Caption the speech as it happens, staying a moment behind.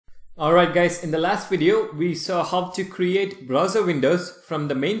Alright guys, in the last video we saw how to create browser windows from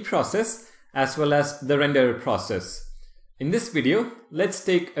the main process as well as the renderer process. In this video, let's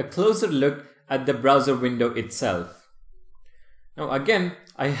take a closer look at the browser window itself. Now again,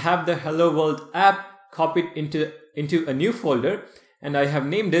 I have the Hello World app copied into a new folder and I have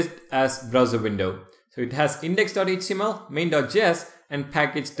named it as browser window. So it has index.html, main.js and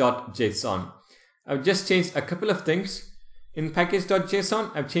package.json. I've just changed a couple of things. In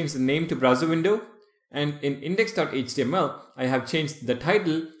package.json, I've changed the name to browser window, and in index.html, I have changed the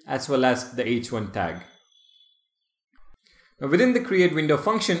title as well as the h1 tag. Now within the create window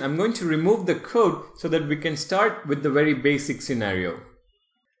function, I'm going to remove the code so that we can start with the very basic scenario.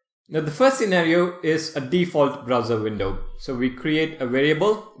 Now the first scenario is a default browser window. So we create a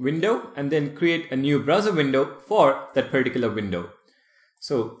variable window and then create a new browser window for that particular window.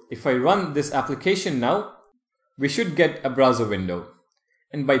 So if I run this application now, we should get a browser window.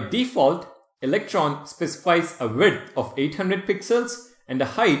 And by default, Electron specifies a width of 800 pixels and a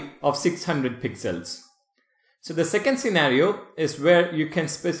height of 600 pixels. So the second scenario is where you can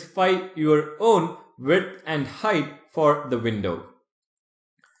specify your own width and height for the window.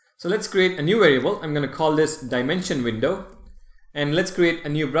 So let's create a new variable. I'm going to call this dimension window. And let's create a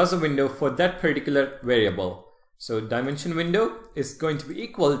new browser window for that particular variable. So dimension window is going to be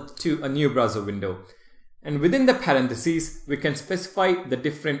equal to a new browser window. And within the parentheses, we can specify the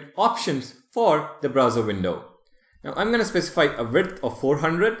different options for the browser window. Now I'm going to specify a width of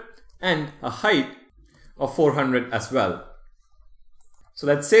 400 and a height of 400 as well. So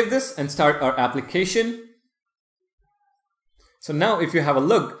let's save this and start our application. So now if you have a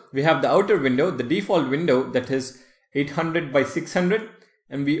look, we have the outer window, the default window that is 800 by 600.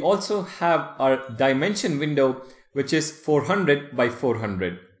 And we also have our dimension window, which is 400 by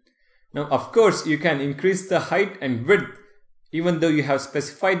 400. Now, of course, you can increase the height and width even though you have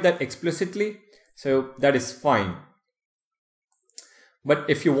specified that explicitly. So that is fine. But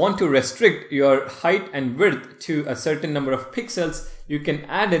if you want to restrict your height and width to a certain number of pixels, you can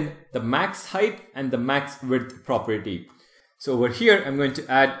add in the max height and the max width property. So over here, I'm going to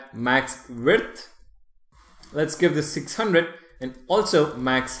add max width. Let's give this 600 and also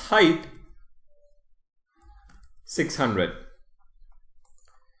max height 600.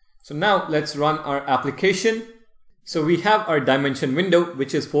 So now let's run our application. So we have our dimension window,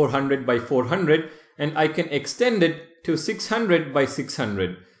 which is 400 by 400, and I can extend it to 600 by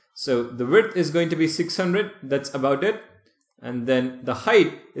 600. So the width is going to be 600, that's about it. And then the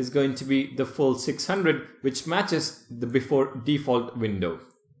height is going to be the full 600, which matches the before default window.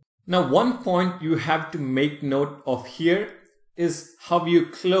 Now one point you have to make note of here is how you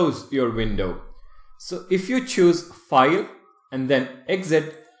close your window. So if you choose File and then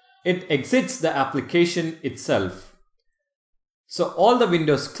Exit, it exits the application itself. So all the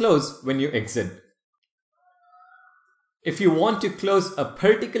windows close when you exit. If you want to close a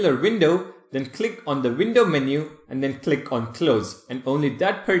particular window, then click on the window menu and then click on close, and only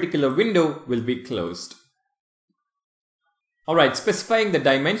that particular window will be closed. Alright, specifying the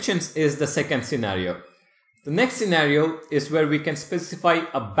dimensions is the second scenario. The next scenario is where we can specify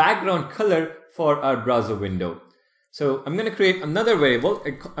a background color for our browser window. So I'm going to create another variable.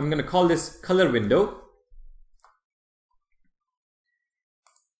 I'm going to call this color window.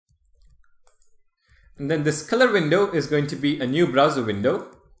 And then this color window is going to be a new browser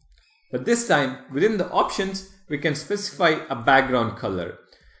window. But this time within the options, we can specify a background color.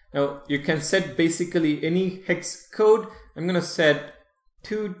 Now you can set basically any hex code. I'm going to set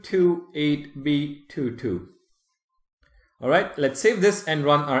 228B22. Alright, let's save this and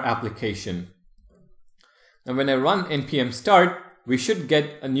run our application. Now when I run npm start, we should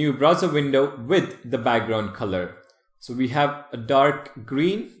get a new browser window with the background color. So we have a dark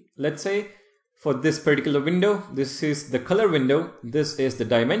green, let's say, for this particular window. This is the color window, this is the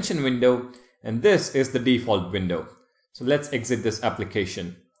dimension window, and this is the default window. So let's exit this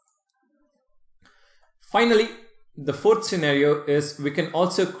application. Finally, the fourth scenario is we can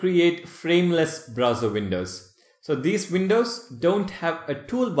also create frameless browser windows. So these windows don't have a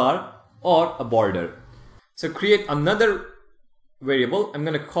toolbar or a border. So create another variable. I'm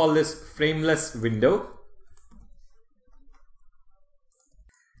going to call this frameless window.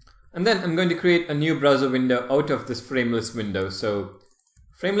 And then I'm going to create a new browser window out of this frameless window. So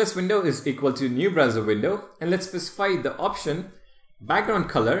frameless window is equal to new browser window. And let's specify the option background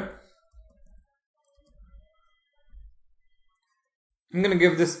color. I'm going to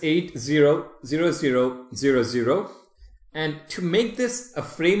give this 800000. And to make this a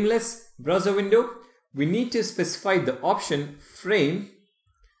frameless browser window, we need to specify the option frame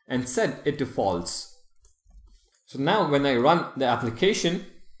and set it to false. So now when I run the application,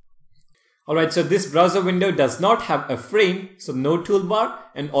 Alright, so this browser window does not have a frame, so no toolbar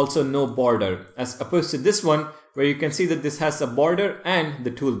and also no border, as opposed to this one where you can see that this has a border and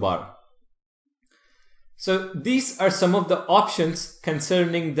the toolbar. So these are some of the options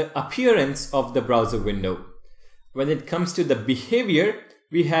concerning the appearance of the browser window. When it comes to the behavior,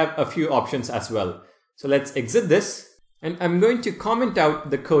 we have a few options as well. So let's exit this, and I'm going to comment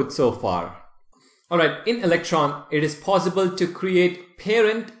out the code so far. Alright, in Electron, it is possible to create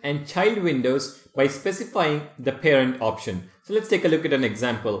parent and child windows by specifying the parent option. So let's take a look at an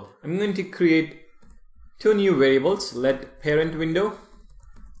example. I'm going to create two new variables, let parent window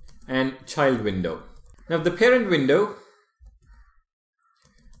and child window. Now the parent window,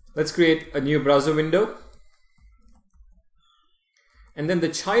 let's create a new browser window. And then the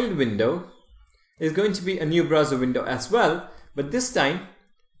child window is going to be a new browser window as well, but this time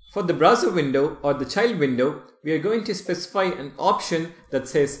for the browser window or the child window, we are going to specify an option that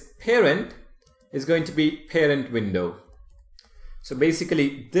says parent is going to be parent window. So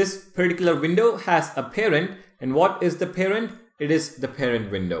basically this particular window has a parent, and what is the parent? It is the parent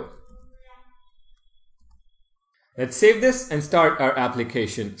window. Let's save this and start our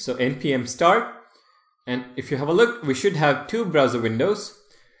application. So npm start, and if you have a look, we should have two browser windows,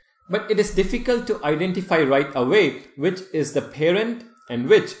 but it is difficult to identify right away which is the parent and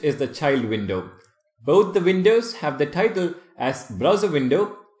which is the child window. Both the windows have the title as browser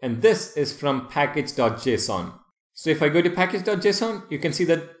window, and this is from package.json. So if I go to package.json, you can see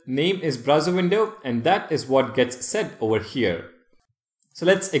that name is browser window, and that is what gets set over here. So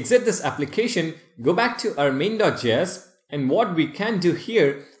let's exit this application, go back to our main.js, and what we can do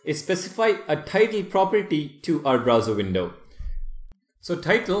here is specify a title property to our browser window. So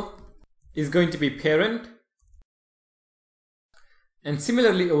title is going to be parent, and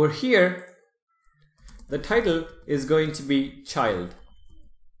similarly over here, the title is going to be child.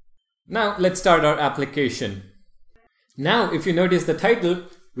 Now let's start our application. Now if you notice the title,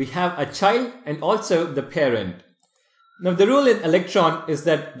 we have a child and also the parent. Now the rule in Electron is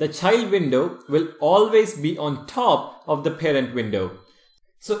that the child window will always be on top of the parent window.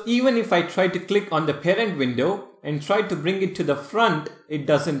 So even if I try to click on the parent window and try to bring it to the front, it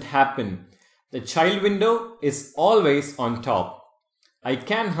doesn't happen. The child window is always on top. I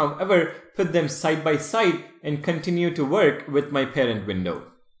can, however, put them side by side and continue to work with my parent window.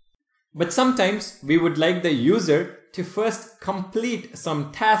 But sometimes we would like the user to first complete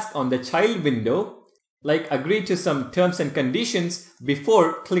some task on the child window, like agree to some terms and conditions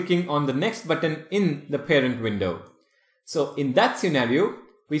before clicking on the next button in the parent window. So in that scenario,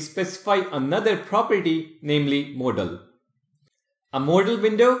 we specify another property, namely modal. A modal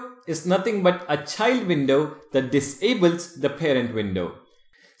window is nothing but a child window that disables the parent window.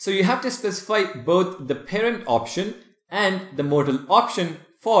 So you have to specify both the parent option and the modal option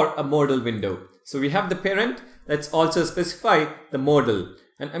for a modal window. So we have the parent, let's also specify the modal.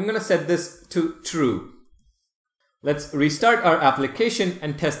 And I'm going to set this to true. Let's restart our application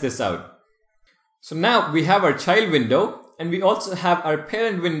and test this out. So now we have our child window and we also have our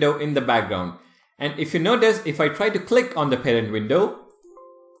parent window in the background. And if you notice, if I try to click on the parent window,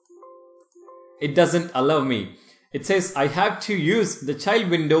 it doesn't allow me. It says I have to use the child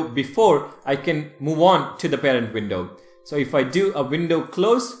window before I can move on to the parent window. So if I do a window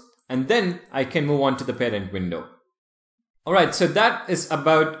close, and then I can move on to the parent window. Alright, so that is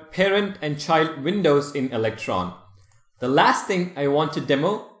about parent and child windows in Electron. The last thing I want to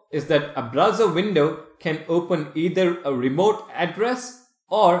demo is that a browser window can open either a remote address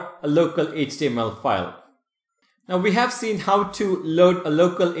or a local HTML file. Now we have seen how to load a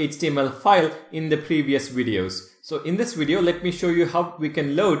local HTML file in the previous videos. So in this video, let me show you how we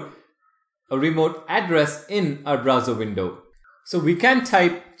can load a remote address in our browser window. So we can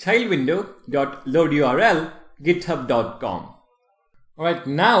type childwindow.loadurl github.com. Alright,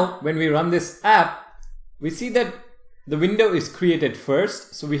 now when we run this app, we see that the window is created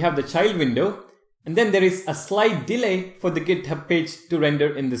first. So we have the child window, and then there is a slight delay for the GitHub page to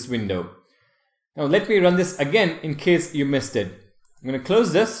render in this window. Now let me run this again in case you missed it. I'm going to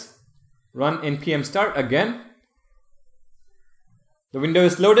close this, run npm start again. The window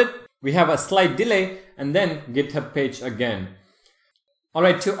is loaded, we have a slight delay, and then GitHub page again.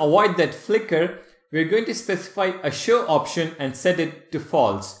 Alright, to avoid that flicker, we're going to specify a show option and set it to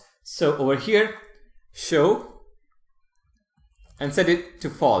false. So over here, show, and set it to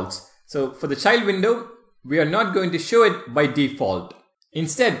false. So for the child window, we are not going to show it by default.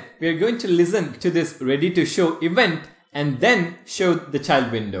 Instead, we are going to listen to this ready to show event and then show the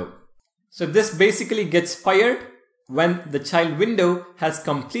child window. So this basically gets fired when the child window has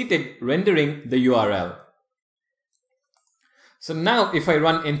completed rendering the URL. So now if I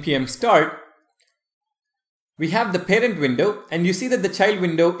run npm start, We have the parent window, and you see that the child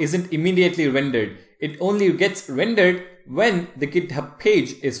window isn't immediately rendered. It only gets rendered when the GitHub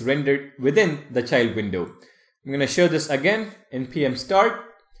page is rendered within the child window. I'm going to show this again. npm start.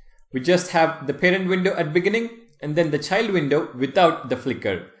 We just have the parent window at beginning and then the child window without the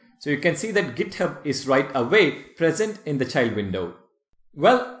flicker. So you can see that GitHub is right away present in the child window.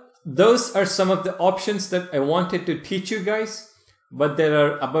 Well, those are some of the options that I wanted to teach you guys, but there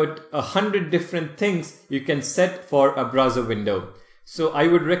are about 100 different things you can set for a browser window. So I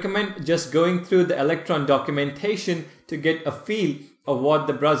would recommend just going through the Electron documentation to get a feel of what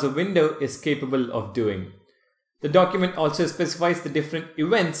the browser window is capable of doing. The document also specifies the different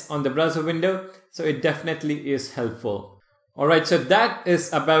events on the browser window, so it definitely is helpful. Alright, so that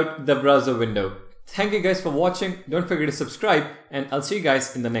is about the browser window. Thank you guys for watching. Don't forget to subscribe, and I'll see you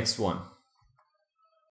guys in the next one.